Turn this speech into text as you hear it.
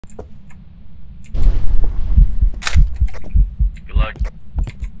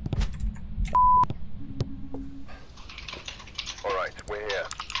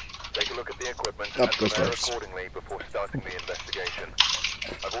Up goes first. Accordingly before starting the investigation.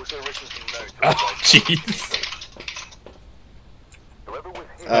 I've also written some notes. Oh, jeez. Whoever was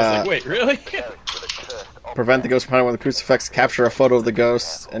here I was like, wait, really? with a cursed Prevent the ghost from hiding with the crucifix. Capture a photo of the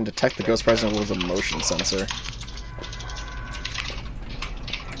ghost and detect the ghost presence with a motion sensor.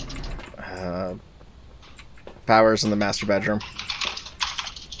 Powers in the master bedroom.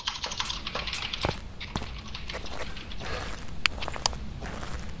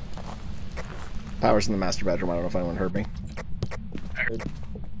 Powers in the master bedroom. I don't know if anyone heard me.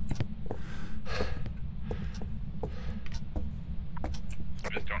 I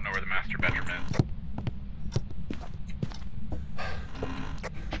just don't know where the master bedroom is.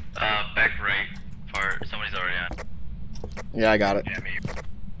 Back right. Or somebody's already on. Yeah, I got it. Yeah, me.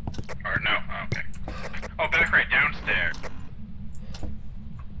 Or no, oh, okay. Oh, back right, downstairs.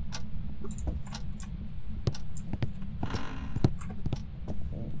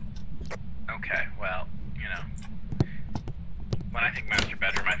 Okay, well, you know. When I think master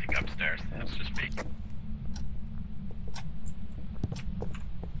bedroom, I think upstairs. That's just me.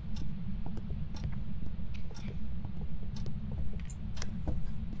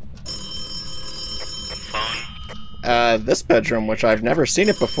 Phone. This bedroom, which I've never seen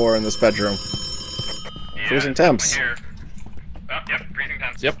it before in this bedroom. Yeah, Freezing temps. here. Oh, yep, freezing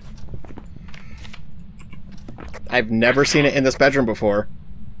temps. Yep. I've never seen it in this bedroom before.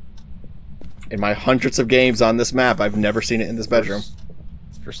 In my hundreds of games on this map, I've never seen it in this bedroom.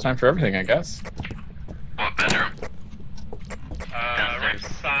 First time for everything, I guess. What bedroom? Right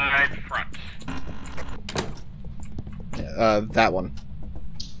side front. That one.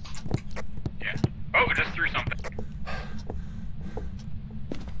 Yeah. Oh, it just threw something.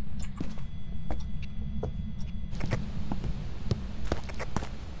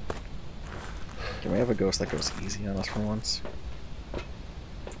 Can we have a ghost that goes easy on us for once?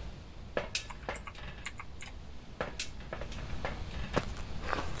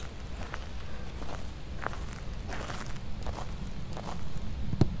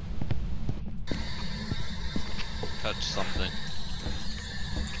 Touch something.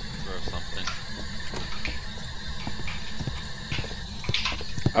 Throw something.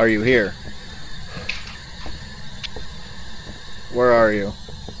 Are you here? Where are you?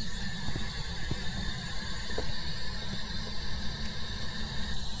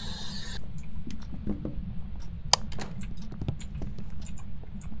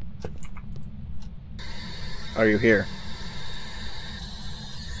 Are you here?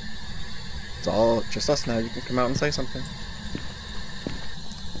 It's all just us now. You can come out and say something.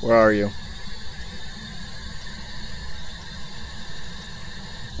 Where are you?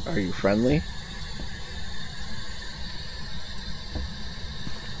 Are you friendly?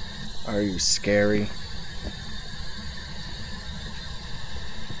 Are you scary?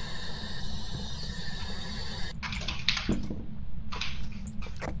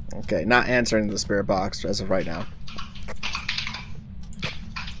 Okay, not answering the spirit box as of right now.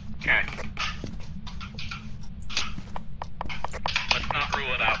 Okay. Let's not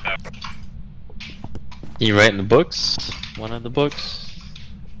rule it out, though. You write in the books? One of the books?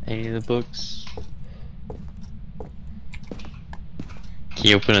 Any of the books? Can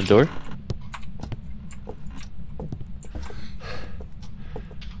you open a door?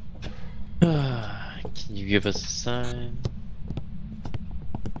 Can you give us a sign?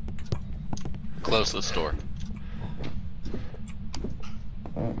 Close this door.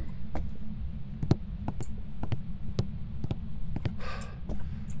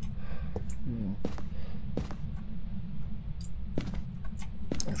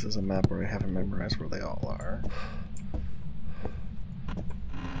 This is a map where I haven't memorized where they all are.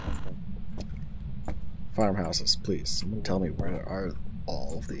 Farmhouses, please. Someone tell me where are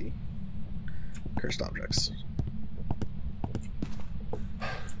all of the cursed objects.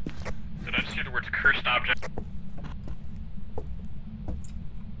 Did I just hear the words cursed object?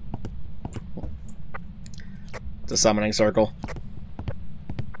 It's a summoning circle.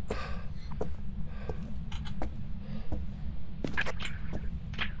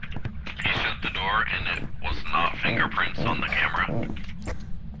 He shut the door and it was not fingerprints on the camera.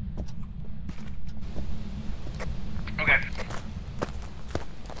 Okay.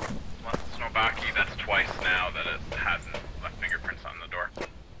 Well, Snowbaki, that's twice now that it hasn't left fingerprints on the door.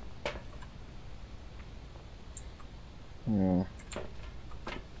 Hmm.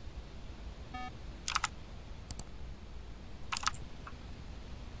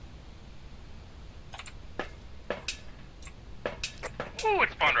 Ooh,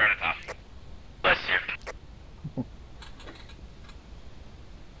 it spawned right at top. Bless you.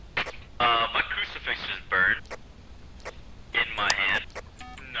 My crucifix is burned in my hand.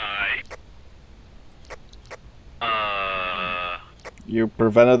 Nice. You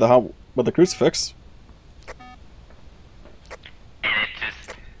prevented the hunt with the crucifix. And it just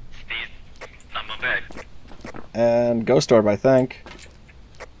stays on my bed. And Ghost Orb, I think.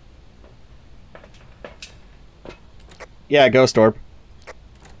 Yeah, Ghost Orb.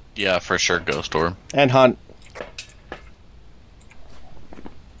 Yeah, for sure, Ghost Orb. And Hunt.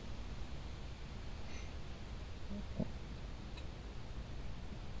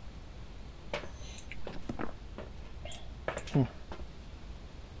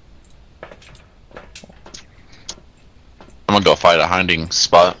 I'm gonna go find a hiding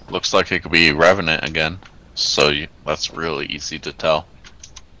spot. Looks like it could be Revenant again. So that's really easy to tell.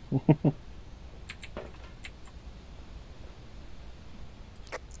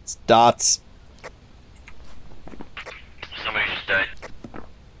 It's dots. Somebody just died.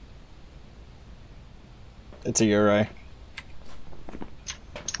 It's a Uri.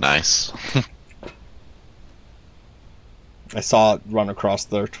 Nice. I saw it run across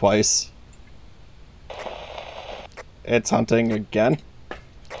there twice. It's hunting again.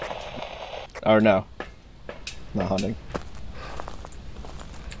 Or no. Not hunting.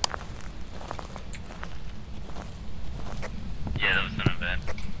 Yeah, that was an event.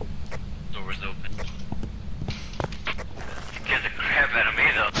 Door was open. Scared the crap out of me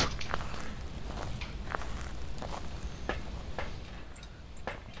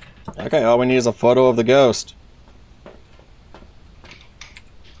though. Okay, all we need is a photo of the ghost.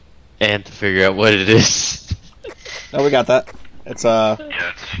 And to figure out what it is. Oh, we got that. It's Yeah,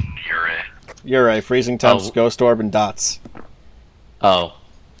 it's Uri. Uri, freezing temps, Oh. Ghost Orb, and dots. Oh,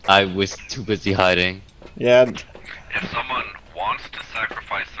 I was too busy hiding. Yeah, If someone wants to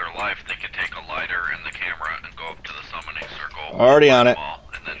sacrifice their life, they can take a lighter and the camera and go up to the summoning circle. Already on it.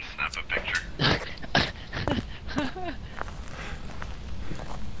 And then snap a picture.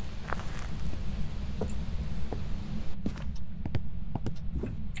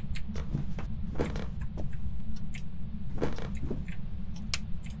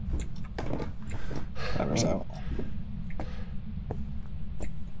 Timer's out.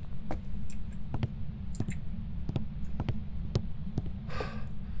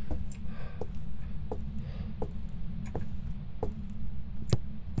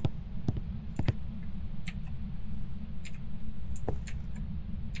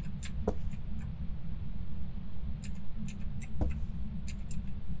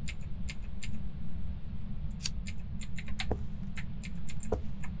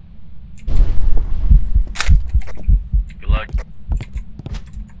 Good luck.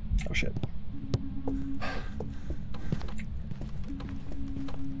 Oh shit.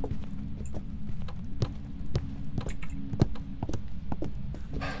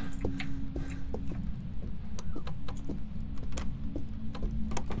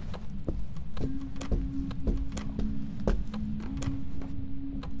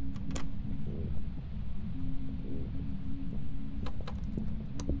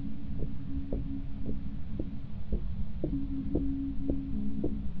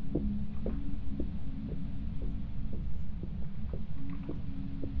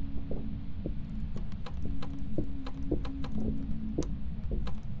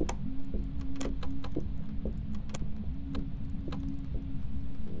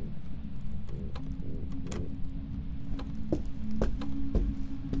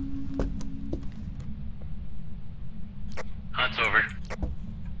 Hunt's over.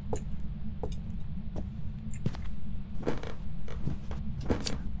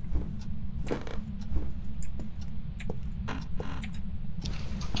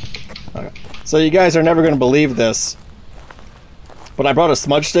 Okay. So you guys are never going to believe this, but I brought a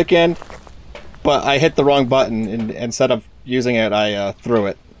smudge stick in, but I hit the wrong button, and instead of using it, I threw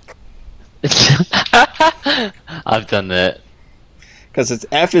it. I've done that. Because it's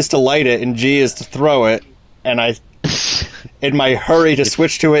F is to light it, and G is to throw it, and I, in my hurry to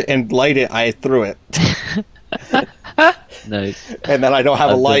switch to it and light it, I threw it. Nice. And then I don't have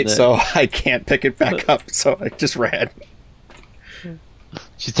a I've done light, that. so I can't pick it back up, so I just ran.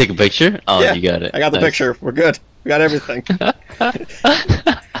 Should you take a picture? Oh, Yeah, you got it. I got the Nice. picture. We're good. We got everything.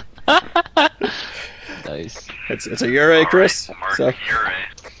 Nice. It's a Uri, Chris. Mark So Uri.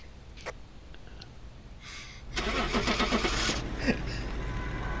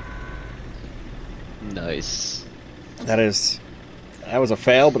 Nice. that was a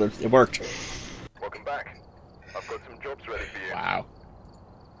fail, but it worked. Welcome back. I've got some jobs ready for you. Wow.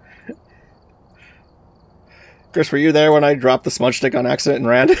 Chris, were you there when I dropped the smudge stick on accident and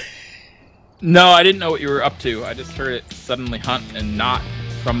ran? No, I didn't know what you were up to. I just heard it suddenly hunt and not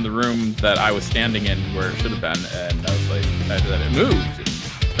from the room that I was standing in where it should have been, and I was like, that it moved.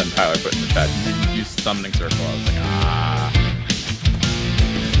 And then Tyler put in the chat, you used summoning circle. I was like, ah.